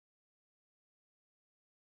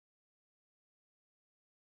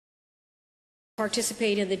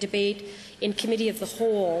participate in the debate in Committee of the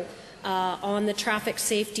Whole on the Traffic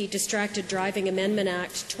Safety Distracted Driving Amendment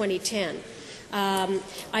Act 2010. I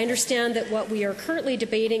understand that what we are currently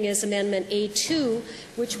debating is Amendment A2,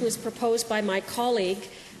 which was proposed by my colleague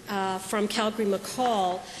from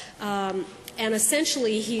Calgary-McCall, and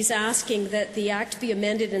essentially he's asking that the Act be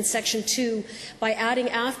amended in Section 2 by adding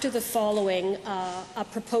after the following a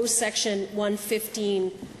proposed Section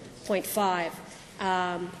 115.5,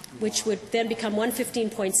 which would then become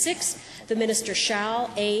 115.6. The Minister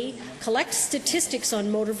shall, A, collect statistics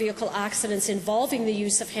on motor vehicle accidents involving the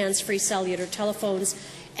use of hands-free cellular telephones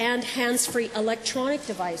and hands-free electronic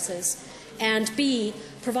devices, and B,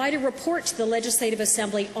 provide a report to the Legislative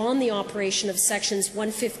Assembly on the operation of Sections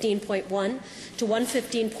 115.1 to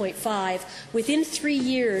 115.5 within 3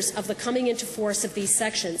 years of the coming into force of these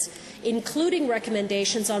sections, including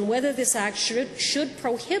recommendations on whether this Act should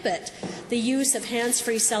prohibit the use of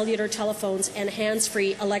hands-free cellular telephones and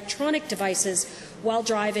hands-free electronic devices while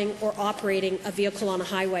driving or operating a vehicle on a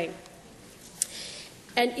highway.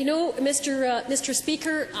 And you know, Mr.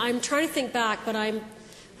 Speaker, I'm trying to think back, but I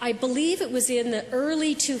believe it was in the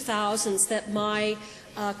early 2000s that my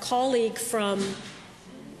colleague from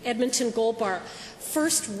Edmonton Gold-Bar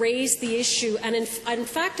first raised the issue, and in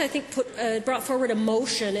fact I think brought forward a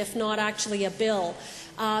motion, if not actually a bill,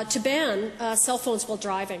 to ban cell phones while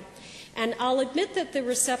driving. And I'll admit that the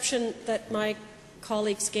reception that my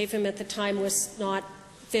colleagues gave him at the time was not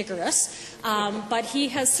vigorous, but he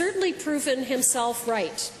has certainly proven himself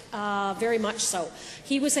right, very much so.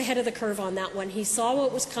 He was ahead of the curve on that one. He saw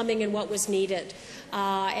what was coming and what was needed,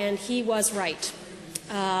 and he was right.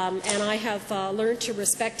 And I have learned to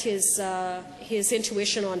respect his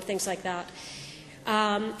intuition on things like that.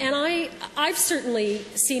 And I've certainly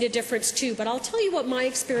seen a difference too, but I'll tell you what my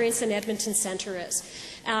experience in Edmonton Centre is.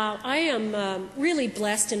 I am really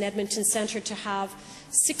blessed in Edmonton Centre to have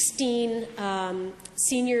 16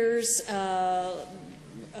 seniors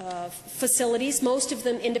facilities, most of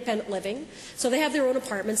them independent living. So they have their own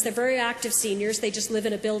apartments. They're very active seniors. They just live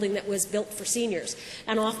in a building that was built for seniors.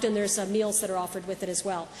 And often there's meals that are offered with it as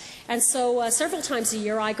well. And so several times a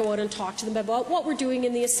year I go out and talk to them about what we're doing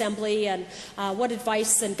in the Assembly and what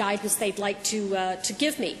advice and guidance they'd like to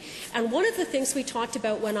give me. And one of the things we talked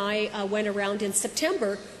about when I went around in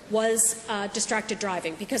September was distracted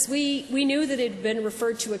driving, because we knew that it had been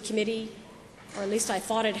referred to a committee, or at least I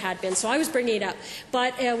thought it had been, so I was bringing it up.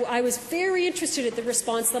 But I was very interested in the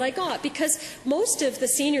response that I got, because most of the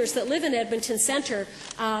seniors that live in Edmonton Centre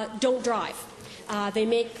don't drive. They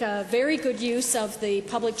make very good use of the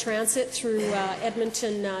public transit through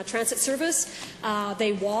Edmonton Transit Service.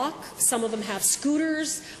 They walk. Some of them have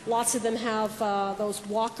scooters. Lots of them have those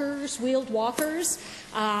walkers, wheeled walkers.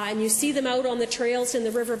 And you see them out on the trails in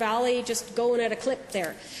the River Valley just going at a clip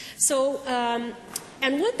there. So,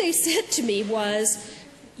 and what they said to me was,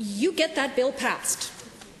 you get that bill passed.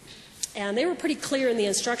 And they were pretty clear in the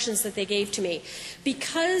instructions that they gave to me.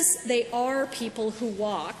 Because they are people who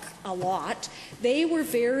walk a lot, they were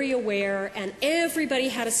very aware, and everybody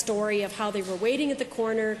had a story of how they were waiting at the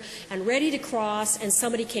corner and ready to cross, and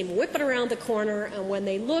somebody came whipping around the corner, and when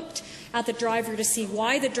they looked at the driver to see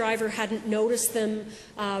why the driver hadn't noticed them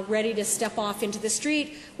ready to step off into the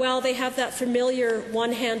street, well, they have that familiar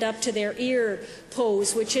one hand up to their ear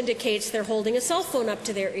pose, which indicates they're holding a cell phone up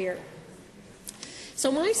to their ear.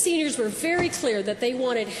 So my seniors were very clear that they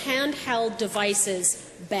wanted handheld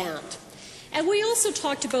devices banned. And we also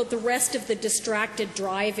talked about the rest of the distracted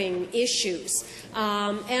driving issues.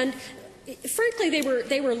 And frankly,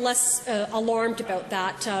 they were less alarmed about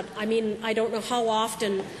that. I mean, I don't know how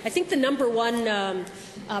often. I think the number one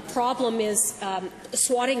problem is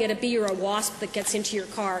swatting at a bee or a wasp that gets into your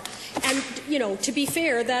car. And, you know, to be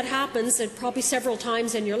fair, that happens probably several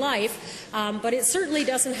times in your life, but it certainly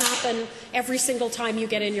doesn't happen every single time you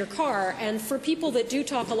get in your car. And for people that do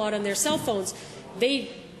talk a lot on their cell phones, they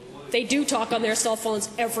do talk on their cell phones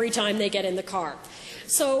every time they get in the car.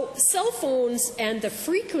 So cell phones and the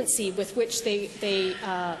frequency with which they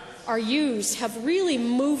are used have really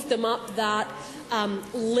moved them up that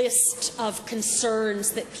list of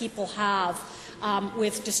concerns that people have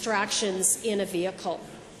with distractions in a vehicle.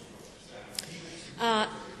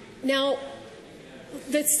 Now,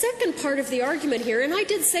 the second part of the argument here, and I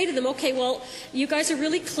did say to them, okay, well, you guys are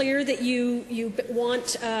really clear that you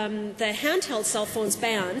want the handheld cell phones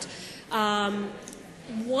banned.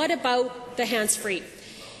 What about the hands-free?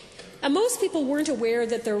 Most people weren't aware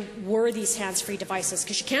that there were these hands-free devices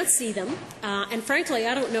because you can't see them. And frankly,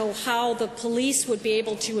 I don't know how the police would be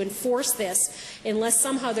able to enforce this unless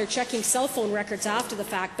somehow they're checking cell phone records after the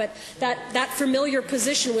fact. But that familiar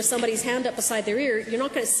position with somebody's hand up beside their ear, you're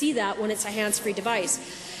not going to see that when it's a hands-free device.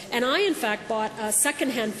 And I, in fact, bought a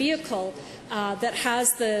second-hand vehicle that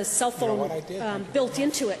has the cell phone built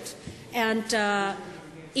into it. And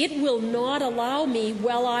it will not allow me,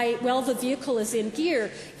 while the vehicle is in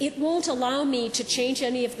gear, it won't allow me to change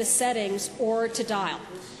any of the settings or to dial.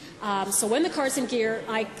 So when the car's in gear,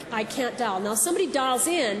 I can't dial. Now, if somebody dials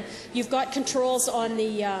in, you've got controls on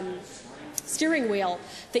the steering wheel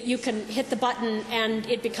that you can hit the button and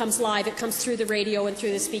it becomes live. It comes through the radio and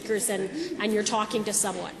through the speakers and you're talking to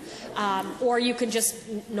someone. Or you can just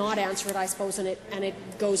not answer it, I suppose, and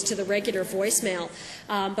it goes to the regular voicemail.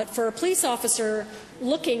 But for a police officer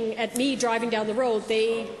looking at me driving down the road,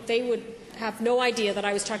 they would have no idea that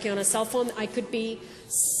I was talking on a cell phone. I could be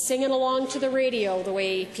singing along to the radio the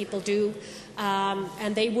way people do,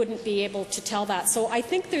 and they wouldn't be able to tell that. So I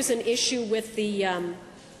think there's an issue with the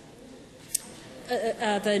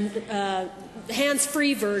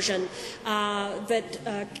hands-free version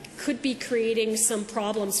that could be creating some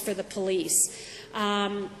problems for the police.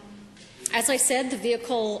 As I said, the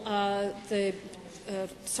vehicle,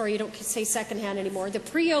 sorry, you don't say second-hand anymore, the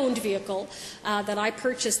pre-owned vehicle that I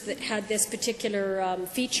purchased that had this particular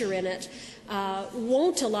feature in it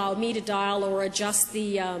won't allow me to dial or adjust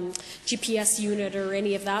the GPS unit or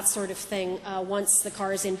any of that sort of thing once the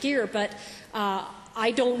car is in gear. But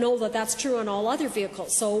I don't know that that's true on all other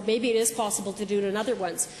vehicles, so maybe it is possible to do it in other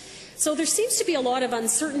ones. So there seems to be a lot of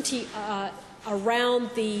uncertainty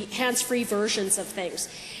around the hands-free versions of things.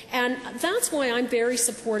 And that's why I'm very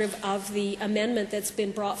supportive of the amendment that's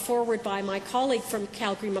been brought forward by my colleague from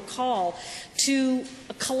Calgary-McCall to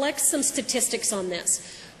collect some statistics on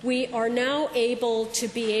this. We are now able to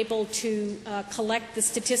collect the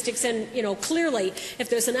statistics, and clearly, if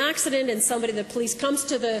there's an accident and the police comes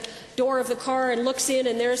to the door of the car and looks in,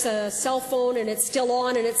 and there's a cell phone and it's still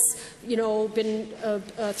on and it's been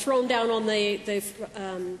thrown down on the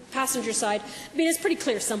passenger side, I mean, it's pretty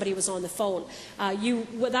clear somebody was on the phone.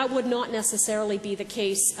 That would not necessarily be the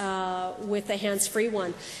case with the hands-free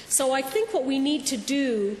one. So I think what we need to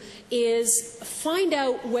do is find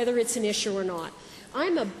out whether it's an issue or not.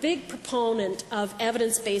 I'm a big proponent of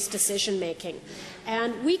evidence-based decision-making,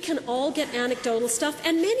 and we can all get anecdotal stuff,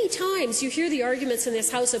 and many times you hear the arguments in this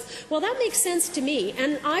House of, well, that makes sense to me,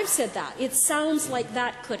 and I've said that. It sounds like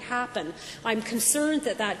that could happen. I'm concerned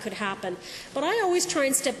that that could happen. But I always try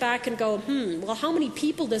and step back and go, well, how many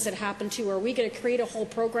people does it happen to? Are we going to create a whole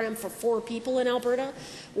program for 4 people in Alberta?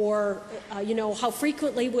 Or, how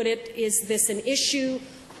frequently is this an issue?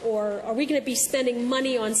 Or are we going to be spending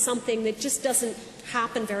money on something that just doesn't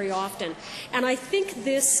happen very often? And I think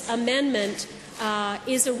this amendment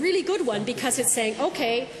is a really good one because it's saying,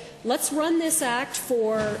 okay, let's run this act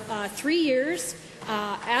for 3 years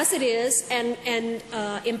as it is and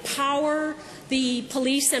empower the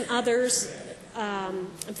police and others, I'm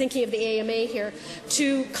thinking of the AMA here,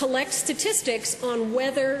 to collect statistics on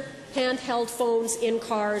whether handheld phones in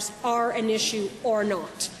cars are an issue or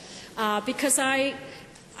not. Because I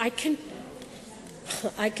can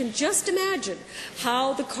just imagine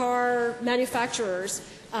how the car manufacturers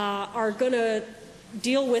are going to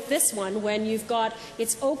deal with this one when you've got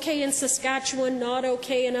it's okay in Saskatchewan, not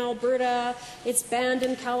okay in Alberta, it's banned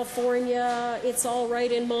in California, it's all right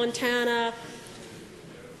in Montana.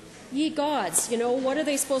 Ye gods, what are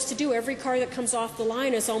they supposed to do? Every car that comes off the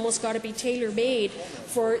line has almost got to be tailor-made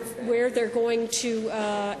for where they're going to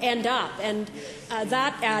end up. And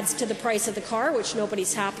that adds to the price of the car, which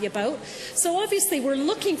nobody's happy about. So obviously we're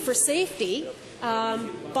looking for safety,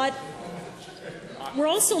 but we're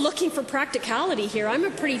also looking for practicality here. I'm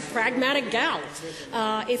a pretty pragmatic gal.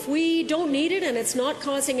 If we don't need it and it's not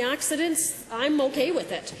causing accidents, I'm okay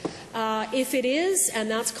with it. If it is, and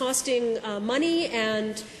that's costing money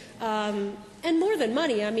and more than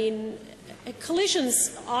money, I mean,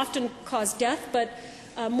 collisions often cause death, but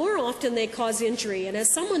more often they cause injury. And as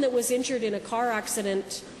someone that was injured in a car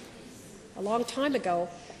accident a long time ago,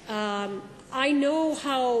 I know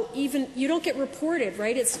how even you don't get reported,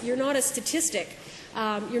 right? You're not a statistic,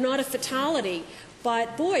 you're not a fatality,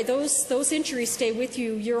 but boy, those injuries stay with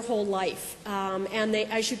you your whole life. And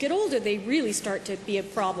as you get older, they really start to be a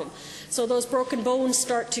problem. So those broken bones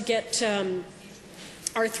start to get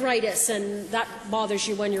arthritis, and that bothers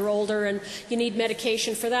you when you're older, and you need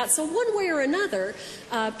medication for that. So one way or another,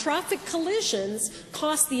 traffic collisions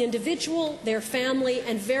cost the individual, their family,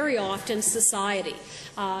 and very often society.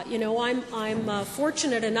 I'm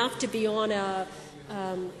fortunate enough to be on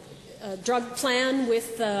drug plan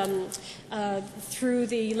with through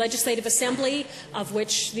the Legislative Assembly, of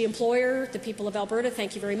which the employer, the people of Alberta,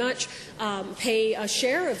 thank you very much, pay a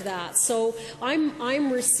share of that. So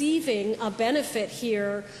I'm receiving a benefit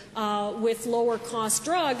here with lower cost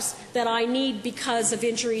drugs that I need because of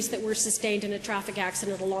injuries that were sustained in a traffic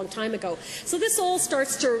accident a long time ago. So this all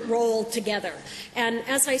starts to roll together. And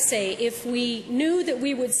as I say, if we knew that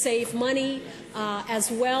we would save money as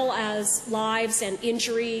well as lives and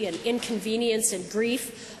injury and inconvenience and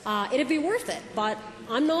grief, it'd be worth it. But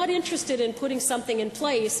I'm not interested in putting something in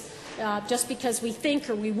place just because we think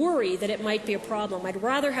or we worry that it might be a problem. I'd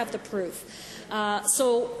rather have the proof.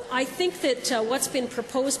 So I think that what's been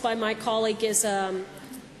proposed by my colleague is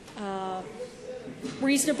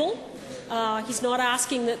reasonable. He's not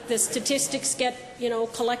asking that the statistics get,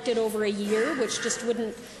 collected over a year, which just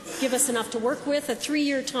wouldn't give us enough to work with. A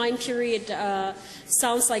 3-year time period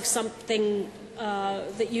sounds like something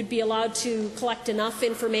that you'd be allowed to collect enough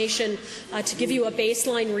information to give you a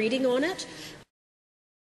baseline reading on it.